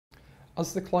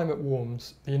As the climate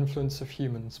warms, the influence of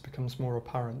humans becomes more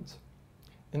apparent.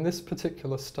 In this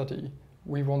particular study,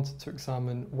 we wanted to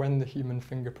examine when the human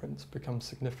fingerprint becomes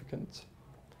significant.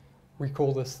 We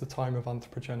call this the time of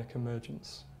anthropogenic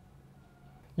emergence.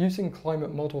 Using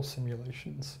climate model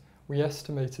simulations, we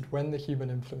estimated when the human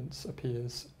influence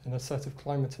appears in a set of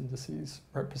climate indices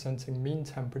representing mean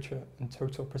temperature and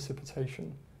total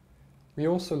precipitation. We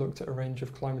also looked at a range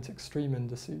of climate extreme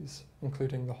indices,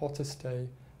 including the hottest day,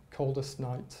 coldest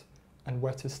night, and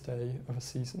wettest day of a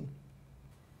season.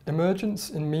 Emergence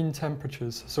in mean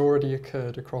temperatures has already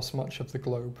occurred across much of the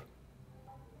globe.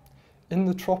 In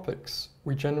the tropics,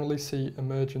 we generally see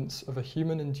emergence of a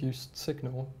human-induced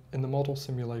signal in the model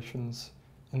simulations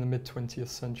in the mid-20th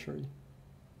century.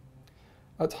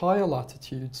 At higher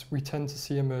latitudes, we tend to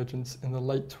see emergence in the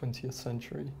late 20th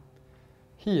century.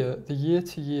 Here, the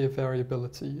year-to-year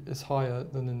variability is higher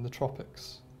than in the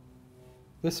tropics.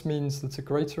 This means that a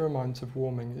greater amount of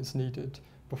warming is needed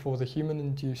before the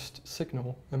human-induced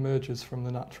signal emerges from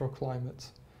the natural climate,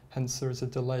 hence there is a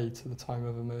delay to the time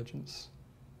of emergence.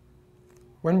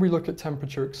 When we look at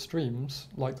temperature extremes,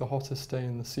 like the hottest day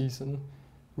in the season,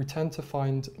 we tend to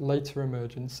find later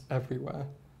emergence everywhere.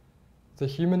 The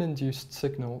human-induced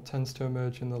signal tends to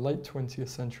emerge in the late 20th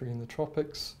century in the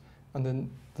tropics, and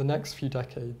then the next few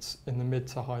decades in the mid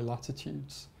to high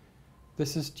latitudes.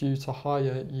 This is due to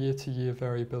higher year-to-year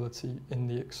variability in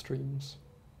the extremes.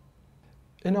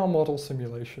 In our model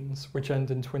simulations, which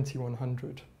end in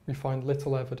 2100, we find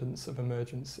little evidence of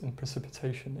emergence in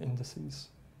precipitation indices.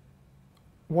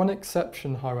 One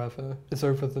exception, however, is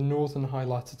over the northern high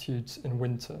latitudes in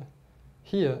winter.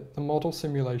 Here, the model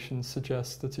simulations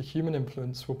suggest that a human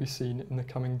influence will be seen in the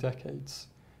coming decades.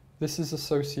 This is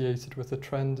associated with a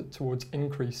trend towards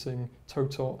increasing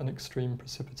total and extreme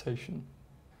precipitation.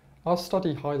 Our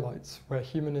study highlights where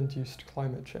human-induced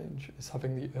climate change is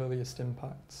having the earliest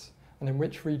impacts, and in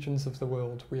which regions of the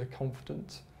world we are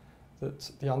confident that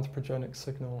the anthropogenic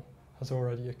signal has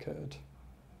already occurred.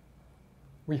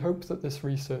 We hope that this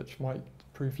research might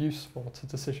prove useful to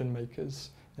decision makers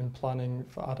in planning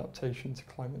for adaptation to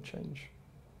climate change.